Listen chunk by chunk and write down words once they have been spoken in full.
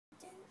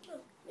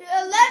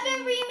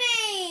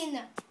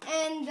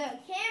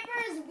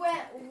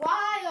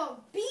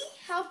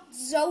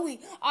Zoe,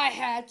 I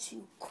had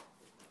to.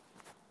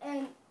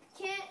 And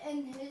Kent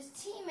and his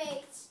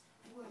teammates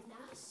were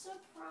not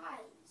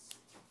surprised.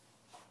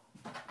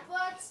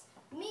 But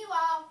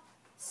meanwhile,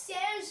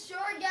 Sam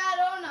sure got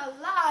on a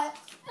lot.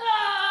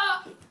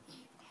 Ah!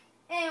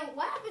 And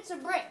what happened to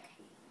Brick?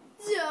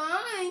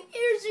 Dang,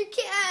 here's your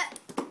cat.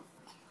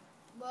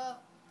 Well,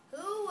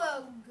 who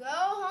will go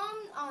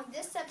home on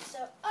this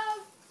episode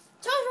of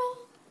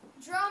Total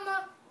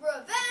Drama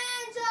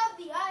Revenge of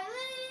the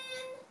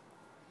Island?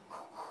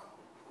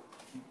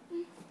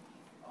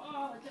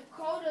 Oh,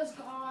 Dakota's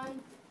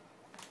gone.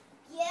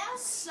 Yeah,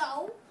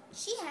 so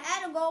she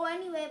had to go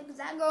anyway because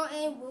that girl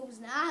was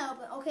not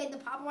helping. Okay, the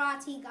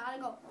paparazzi gotta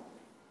go.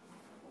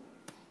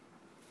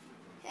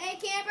 Hey,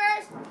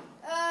 campers.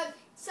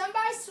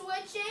 Somebody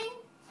switching.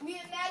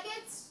 Mutant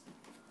maggots.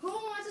 Who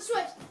wants to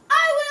switch?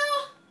 I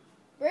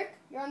will. Rick,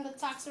 you're on the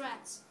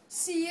Toxirax.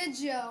 See ya,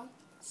 Joe.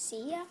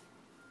 See ya.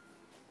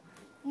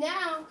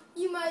 Now,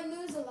 you might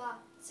lose a lot.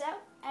 So,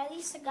 at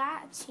least I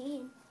got a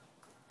team.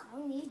 I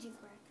don't need you,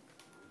 Greg.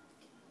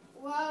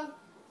 Well,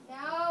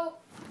 now,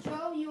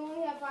 Joe, you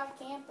only have 5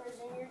 campers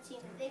in your team.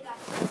 They got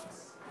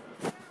 6.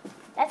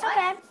 That's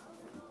okay.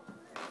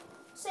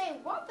 Say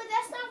what? But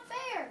that's not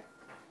fair.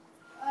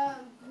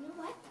 You know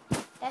what?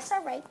 That's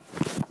all right.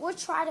 We'll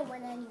try to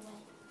win anyway.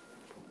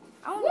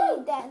 I don't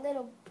need that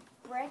little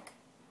brick.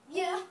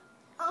 Yeah,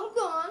 I'm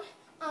gone.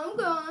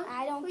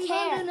 I don't We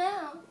care. gonna do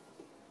now?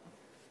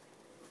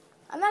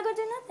 I'm not going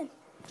to do nothing.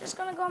 Just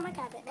going to go in my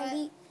cabin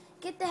and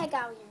get the heck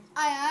out of here.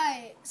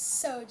 Aye,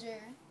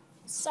 soldier.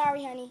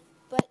 Sorry, honey,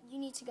 but you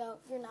need to go.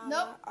 You're not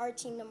Nope. on our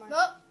team no more.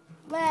 Nope.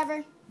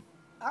 Whatever.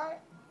 All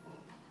right.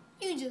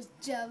 You just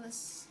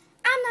jealous.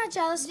 I'm not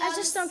jealous. I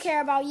just don't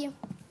care about you.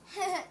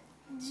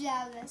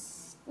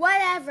 Jealous.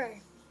 Whatever.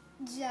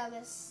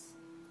 Jealous.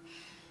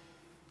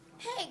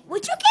 Hey,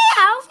 would you get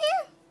out of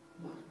here?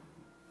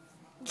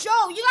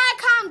 Joe, you gotta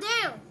calm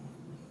down.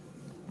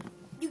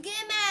 You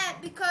get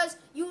mad because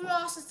you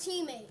lost a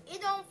teammate.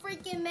 It don't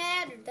freaking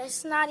matter.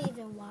 That's not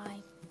even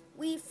why.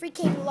 We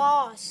freaking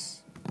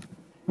lost.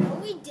 No,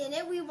 we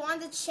didn't. We won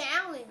the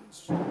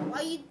challenge.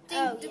 Why you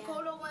think Oh, yeah.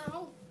 Dakota went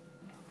home?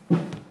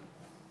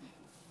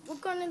 We're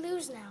going to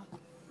lose now.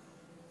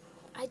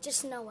 I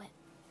just know it.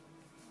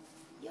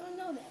 You don't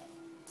know that.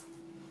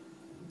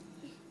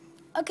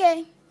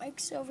 Okay,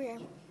 Mike's over here.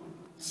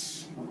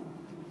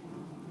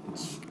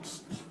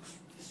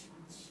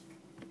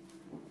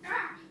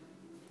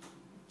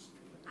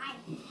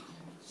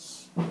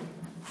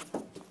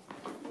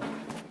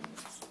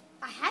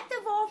 I had to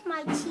evolve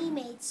my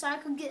teammates so I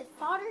could get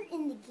farther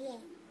in the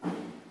game.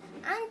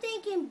 I'm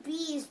thinking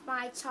B is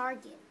my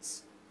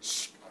target.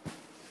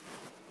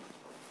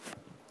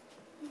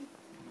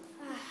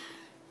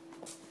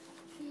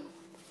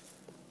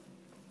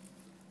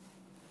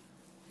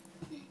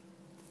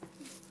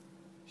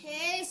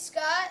 Hey,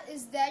 Scott,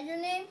 is that your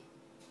name?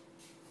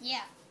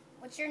 Yeah.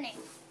 What's your name?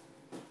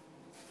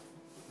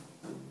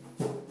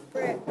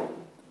 Brick.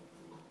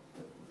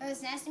 Oh,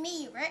 it's nice to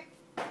meet you, Rick.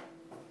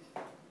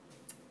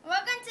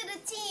 Welcome to the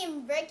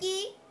team,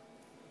 Ricky.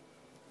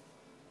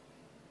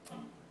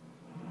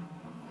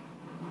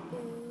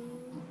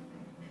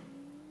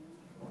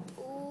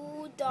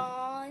 Ooh,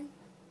 Dawn.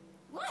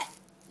 What?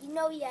 You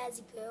know he has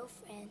a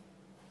girlfriend.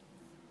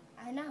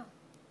 I know.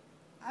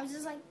 I was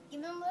just like,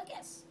 give him a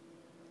guess.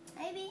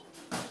 Maybe.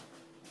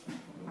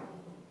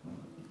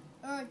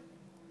 I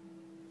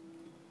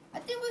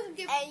think we could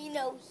give. And you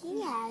know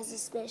he has a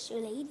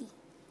special lady.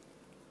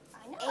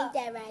 I know. Ain't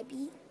that right,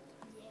 B?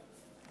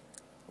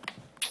 Yeah.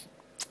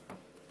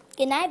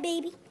 Good night,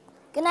 baby.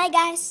 Good night,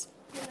 guys.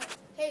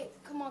 Hey,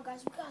 come on,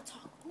 guys. We gotta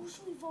talk. Who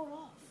should we vote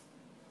off?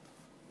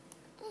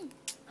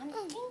 I'm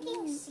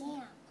thinking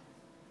Sam.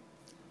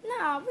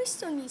 Nah, we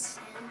still need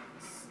Sam.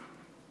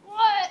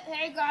 What?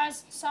 Hey,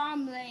 guys. So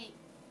I'm late.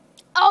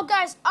 Oh,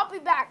 guys, I'll be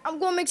back. I'm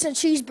going to make some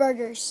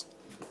cheeseburgers.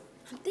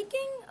 I'm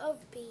thinking of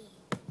B.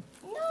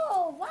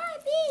 No, why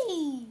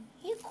B?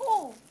 He's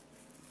cool.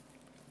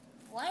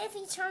 What if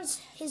he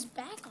turns his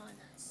back on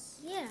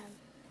us? Yeah.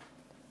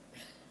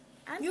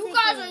 You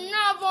guys are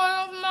not voting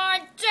off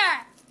my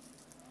dad.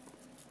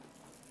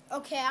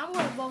 Okay, I'm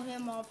gonna vote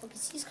him off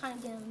because he's kind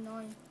of getting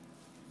annoying.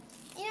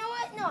 You know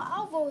what? No,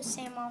 I'll vote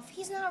Sam off.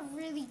 He's not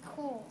really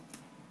cool.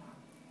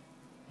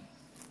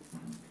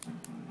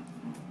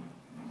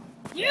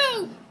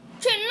 You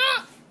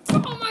cannot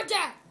vote my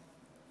dad.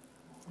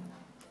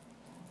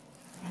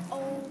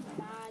 Oh,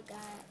 my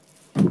God.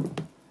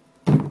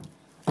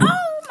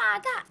 Oh, my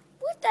God.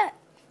 What the?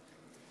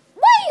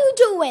 What are you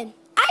doing?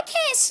 I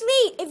can't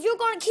sleep if you're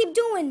going to keep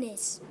doing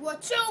this. Well,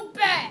 too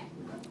bad.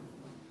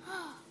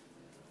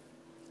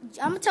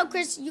 I'm going to tell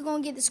Chris you're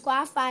going to get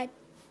disqualified.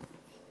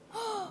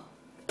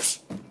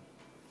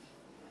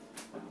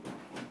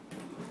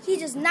 He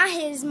does not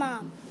hit his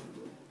mom.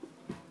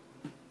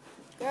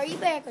 Girl, you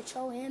better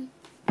control him.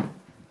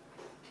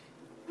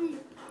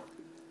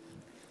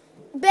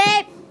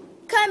 Babe,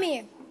 come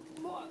here.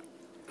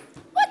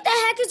 What the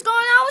heck is going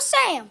on with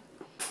Sam?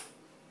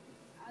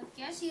 I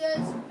guess he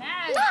is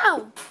mad.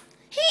 No,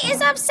 he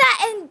is upset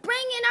and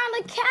bringing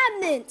on the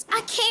cabinets.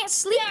 I can't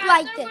sleep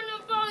like they're that.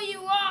 gonna blow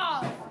you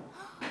off.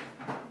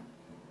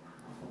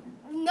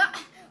 No,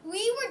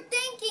 we were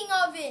thinking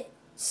of it,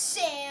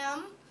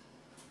 Sam.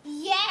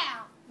 Yeah,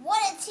 what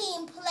a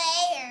team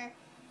player.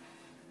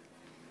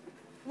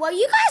 Well,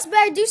 you guys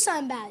better do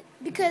something about it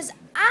because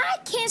I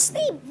can't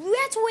sleep. We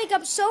have to wake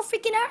up so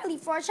freaking early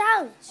for a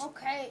challenge.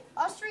 Okay,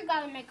 us three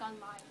gotta make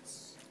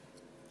alliance.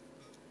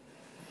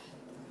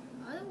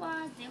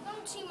 Otherwise, they're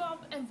gonna team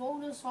up and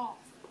vote us off.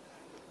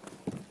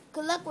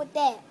 Good luck with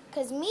that.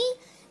 Because we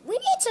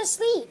need to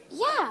sleep.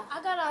 Yeah.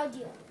 I got an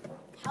idea.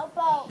 How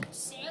about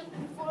Sam,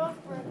 you vote off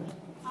Brick,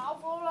 I'll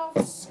vote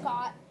off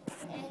Scott,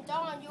 and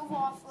Dawn, you vote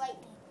off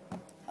Lightning.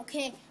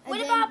 Okay. What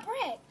What about about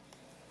Brick?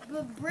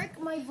 But Brick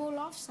might vote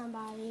off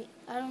somebody.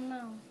 I don't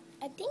know.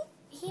 I think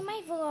he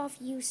might vote off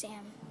you,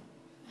 Sam.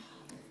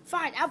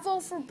 Fine, I'll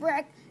vote for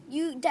Brick.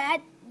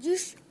 Dad,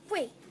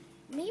 wait.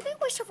 Maybe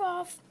we should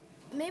vote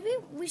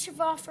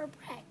off for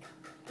Brick.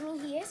 I mean,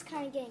 he is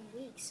kind of getting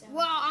weak, so.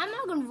 Well, I'm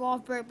not gonna vote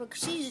off Brick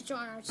because she's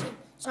joining our team.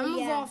 So Oh, I'm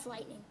gonna yeah. vote off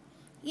Lightning.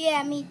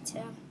 Yeah, me too.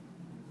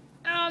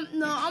 No,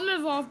 I'm gonna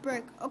vote off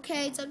Brick.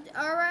 Okay, it's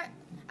all right.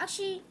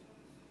 Actually,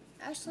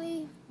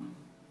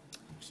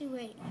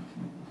 wait.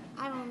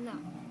 I don't know.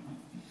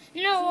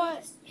 You know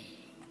what?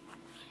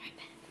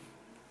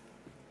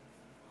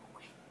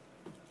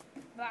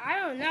 But I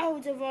don't know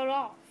who to vote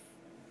off.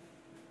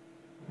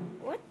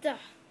 What the?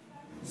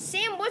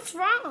 Sam, what's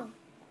wrong?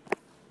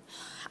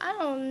 I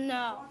don't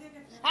know.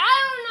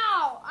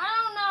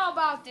 I don't know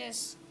about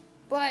this.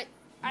 But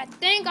I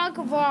think I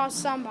could vote off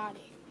somebody.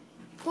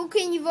 Who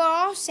can you vote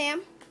off,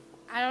 Sam?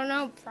 I don't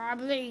know.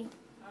 Probably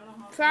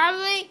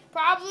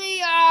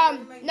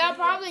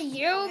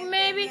you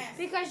maybe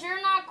because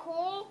you're not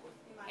cool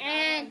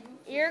and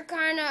you're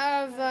kind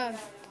of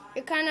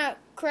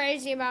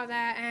crazy about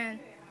that and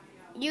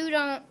you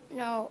don't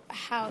know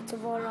how to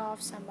vote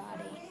off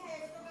somebody.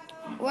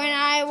 When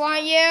I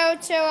want you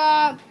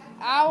to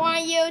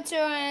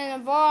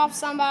vote off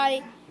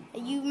somebody,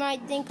 you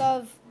might think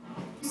of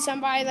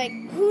somebody like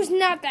who's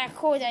not that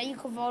cool that you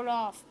could vote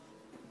off.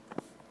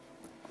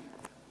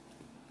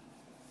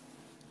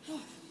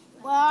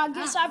 Well, I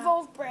guess I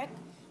vote Brick.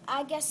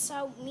 I guess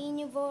me and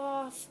you vote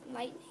off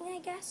Lightning, I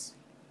guess.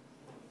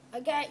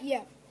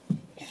 Yeah.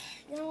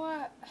 You know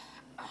what?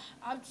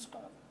 I'm just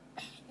gonna.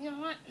 You know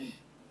what?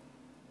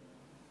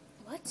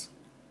 What?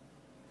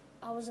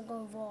 I wasn't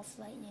gonna vote off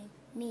Lightning.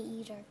 Me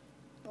either.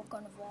 We're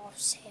gonna vote off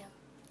Sam.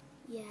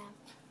 Yeah.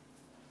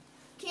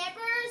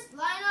 Campers,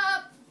 line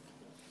up.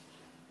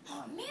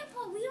 Oh man,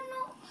 but we don't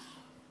know.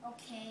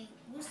 Okay,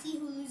 we'll see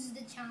who loses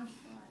the challenge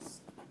for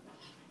us.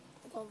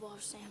 We're going to vote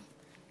off Sam.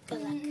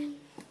 Good luck.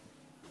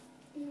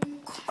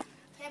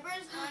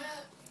 Campers, line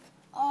up.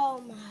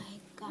 Oh my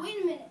God.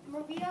 Wait a minute,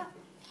 Maria.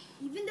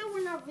 Even though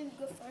we're not really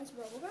good friends,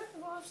 bro, we're gonna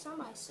vote off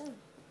somebody soon.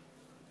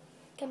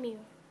 Come here.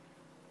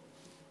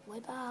 What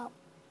about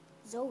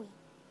Zoe?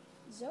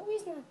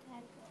 Zoe's not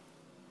that good.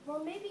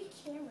 Well, maybe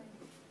Cameron.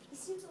 He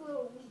seems a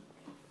little weak.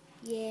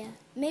 Yeah.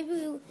 Maybe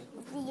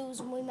if we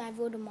lose, we might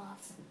vote him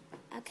off.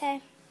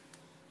 Okay?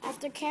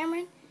 After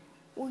Cameron,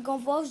 we're going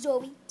to vote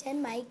Zoe,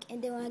 then Mike,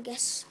 and then I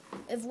guess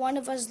if one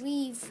of us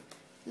lose,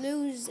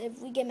 if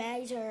we get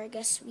mad at her, I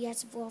guess we have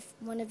to vote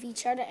one of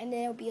each other, and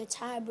then it'll be a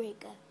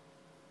tiebreaker.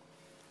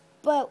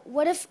 But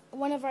what if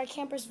one of our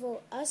campers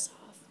vote us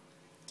off?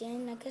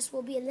 Then I guess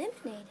we'll be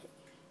eliminated.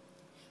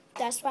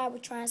 That's why we're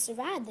trying to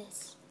survive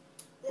this.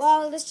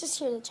 Well, let's just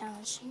hear the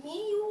challenge. Me and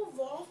you will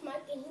vote off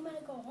Mike, and he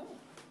might go home.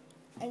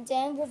 And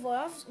then we'll vote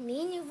off,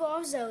 me and you vote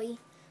off Zoe.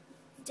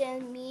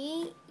 Then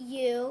me,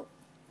 you,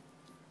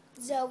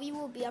 Zoe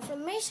will be off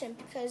elimination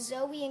because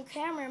Zoe and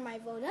Cameron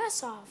might vote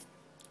us off.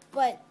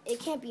 But it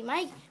can't be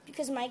Mike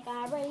because Mike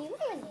got already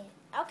eliminated.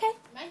 Okay?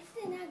 Mike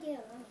did not get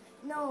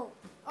eliminated. No.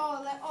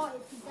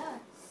 If he does.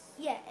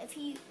 Yeah, if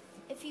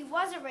he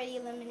was already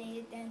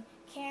eliminated, then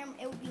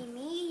it would be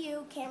me,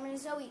 you, Cameron, and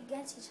Zoe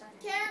against each other.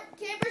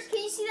 Campers,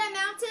 can you see that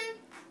mountain?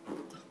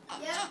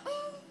 Yeah.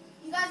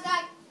 You guys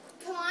got to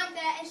climb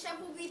that, and Chef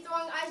will be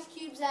throwing ice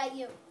cubes at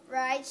you.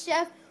 Right,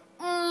 Chef?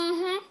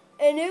 Mm-hmm.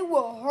 And it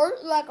will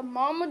hurt like a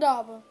mama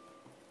dabba.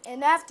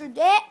 And after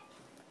that,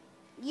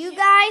 you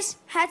guys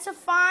had to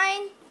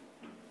find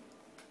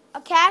a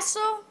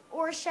castle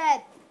or a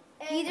shed.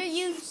 And Either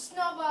you,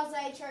 snowballs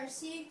at each other.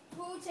 See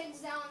who takes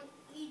down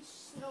each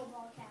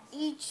snowball cast.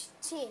 each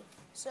team.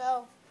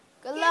 So,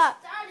 good Get luck.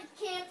 started,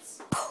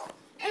 camps.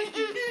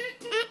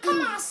 Come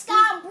on,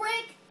 Scott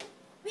Brick.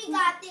 We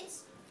got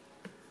this.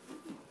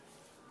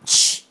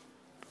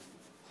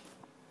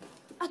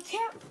 I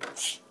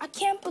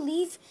can't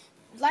believe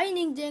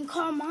Lightning didn't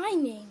call my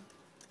name.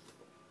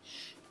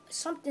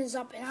 Something's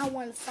up and I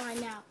want to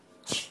find out.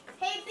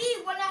 Hey, B,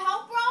 wanna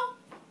help, bro?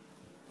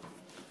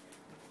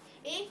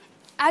 B?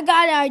 I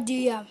got an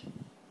idea.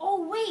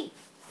 Oh, wait.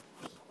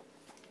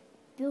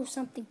 Build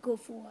something good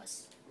for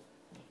us.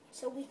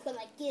 So we could,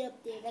 like, get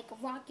up there like a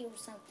rocket or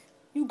something.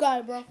 You got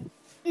it, bro.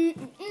 B,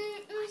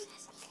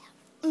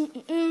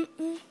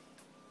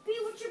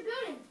 what you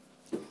building?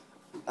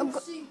 I'm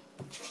Let's see.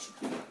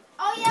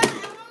 Oh, yeah,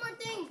 and one more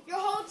thing.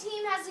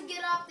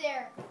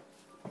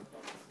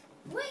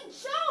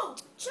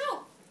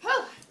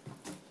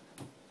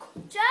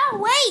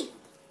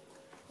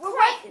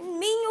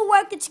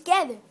 it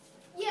together.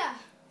 Yeah.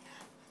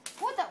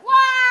 What the?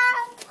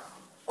 What?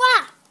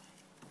 Wow.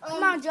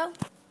 Come on, Joe.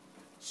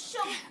 Show.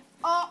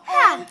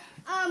 Ha.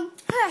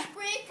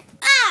 Brick.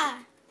 Ah.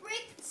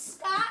 Brick.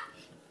 Scott.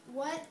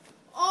 What?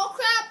 Oh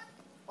crap.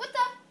 What the?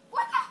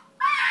 What the?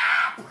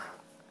 Ah!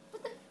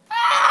 What the?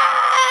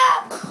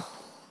 Ah!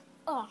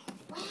 Oh.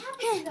 What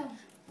happened to them?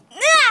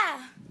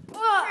 Ah.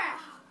 Oh. Crap.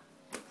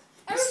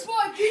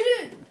 Everybody get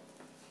in.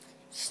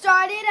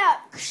 Start it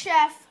up,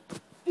 chef.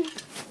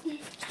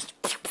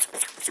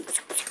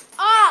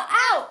 Oh,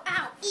 ow.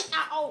 Ow.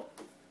 Ow.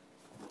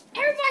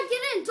 Everybody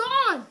get in.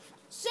 Dawn.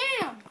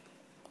 Sam.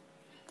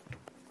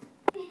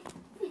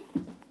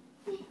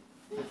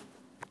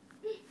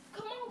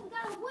 Come on, we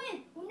gotta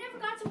win. We never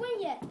got to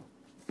win yet.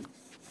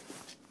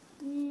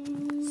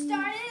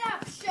 Start it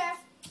up, chef.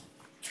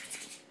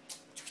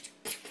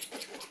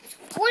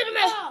 Wait a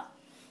minute.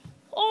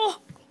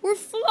 Oh, we're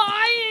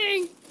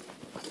flying.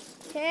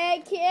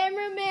 Hey,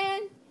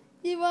 cameraman,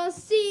 you want to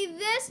see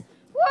this?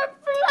 We're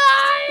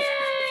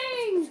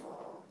flying!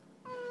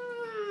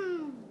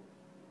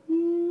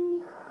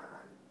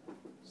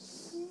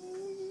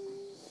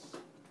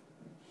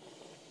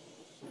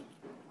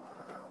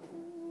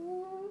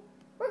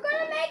 We're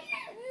gonna make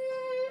it!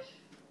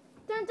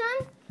 Dun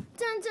dun,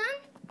 dun dun,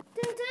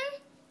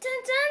 dun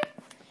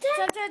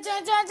dun,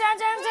 dun dun,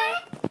 dun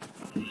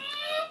dun.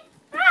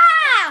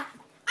 Ah!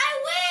 I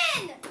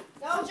win!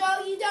 No,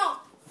 Joe, you don't.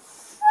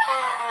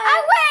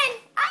 I win!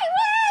 I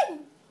win!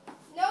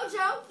 No,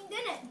 Joe, you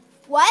didn't.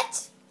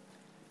 What?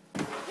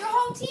 Your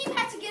whole team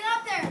had to get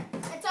up there.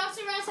 And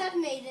Toxic Rats have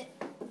made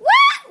it.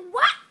 What?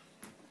 What?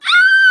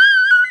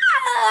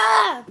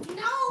 Ah!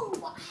 No,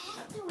 I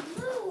have to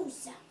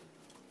lose.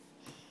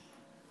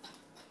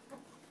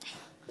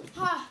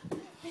 Ah,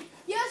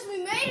 yes, we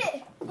made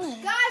it.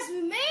 Guys,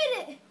 we made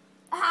it.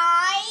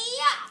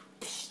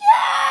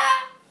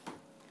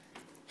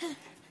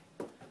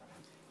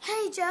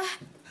 Hey, Joe.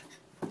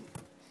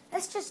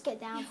 Let's just get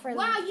down for a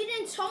Wow, minute. you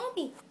didn't tell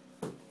me.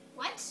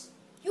 What?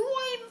 You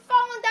weren't even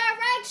following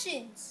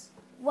directions.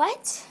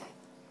 What?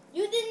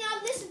 You did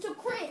not listen to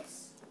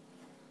Chris.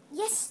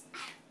 Yes.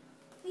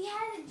 We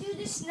had to do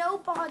the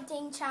snowball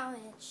thing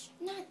challenge.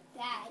 Not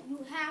that.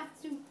 You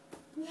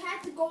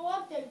had to go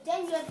up there.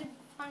 Then you had to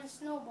find a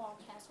snowball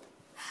castle.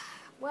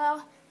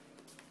 Well,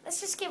 let's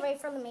just get ready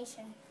for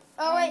elimination.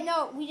 Oh, wait,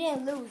 no. We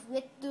didn't lose. We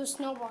had to do a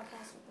snowball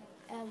castle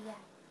thing. Oh, yeah.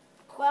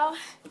 Well,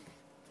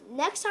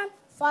 next time,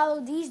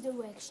 follow these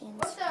directions.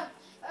 What's up,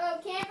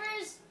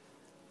 campers?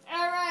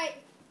 All right,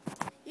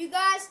 you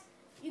guys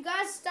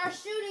start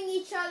shooting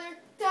each other.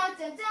 Dun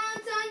dun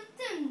dun dun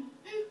dun.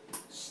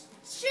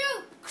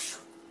 Shoot!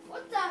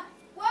 What the?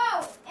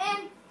 Whoa!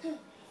 And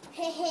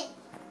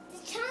The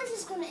challenge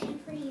is going to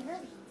end pretty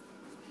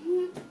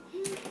early.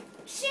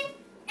 shoot!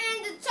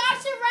 And the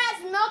Toxic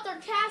Rats melt their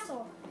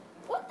castle.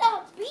 What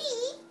the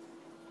bee?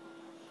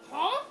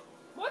 Huh?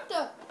 What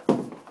the?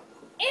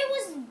 It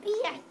was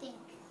B, I think.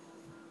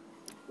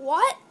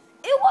 What?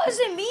 It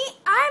wasn't me.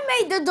 I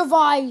made the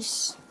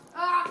device.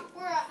 I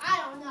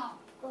don't know.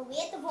 But we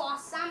have to vote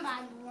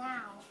somebody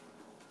now.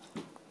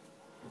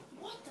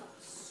 What the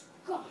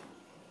skunk?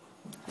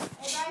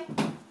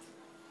 Everybody?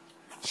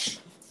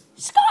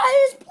 Scott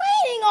is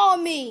blaming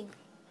on me.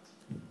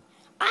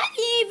 I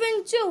didn't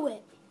even do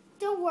it.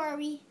 Don't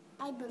worry.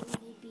 I believe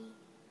it, B.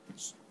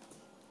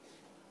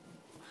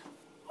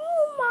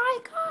 Oh my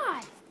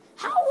God.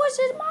 How was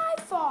it my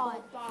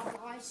fault?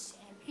 Bye, Sam.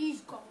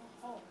 He's going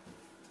home.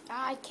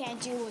 I can't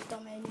deal with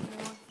them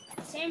anymore.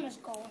 Sam is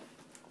going.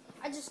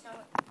 I just know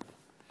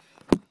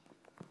it.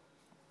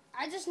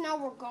 I just know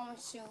we're going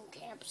soon,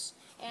 camps.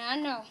 And I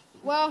know.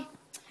 Well,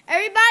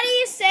 everybody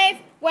is safe.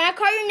 When I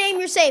call your name,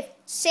 you're safe.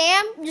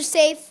 Sam, you're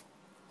safe.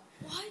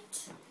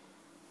 What?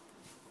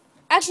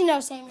 Actually, no,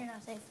 Sam, you're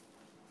not safe.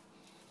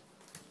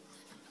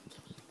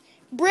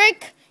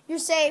 Brick, you're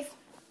safe.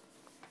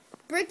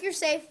 Brick, you're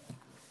safe.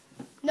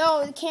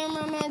 No, the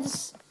cameraman,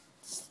 just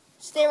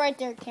stay right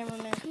there,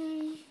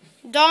 cameraman.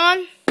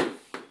 Dawn,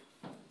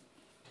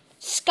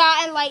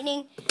 Scott, and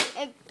Lightning.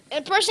 And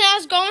the person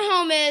that's going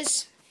home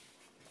is...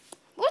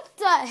 What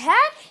the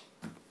heck?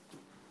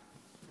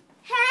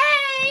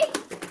 Hey!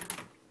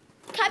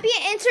 Can I be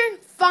an intern?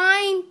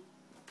 Fine.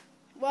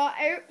 Well,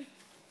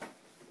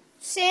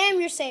 Sam,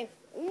 you're safe.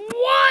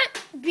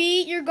 What?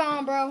 B, you're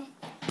gone, bro.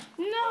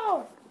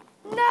 No.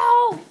 No.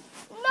 No.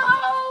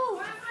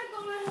 Why am I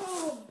going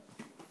home?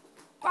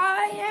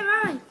 Why am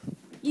I?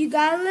 You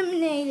got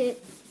eliminated.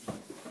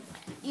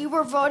 You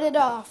were voted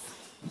off.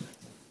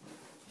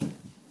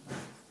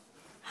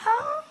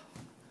 Huh?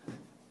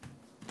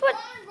 But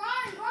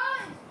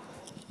Run!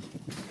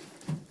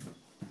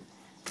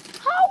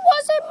 how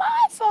was it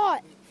my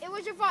fault? It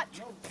was your fault.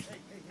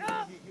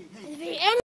 The end.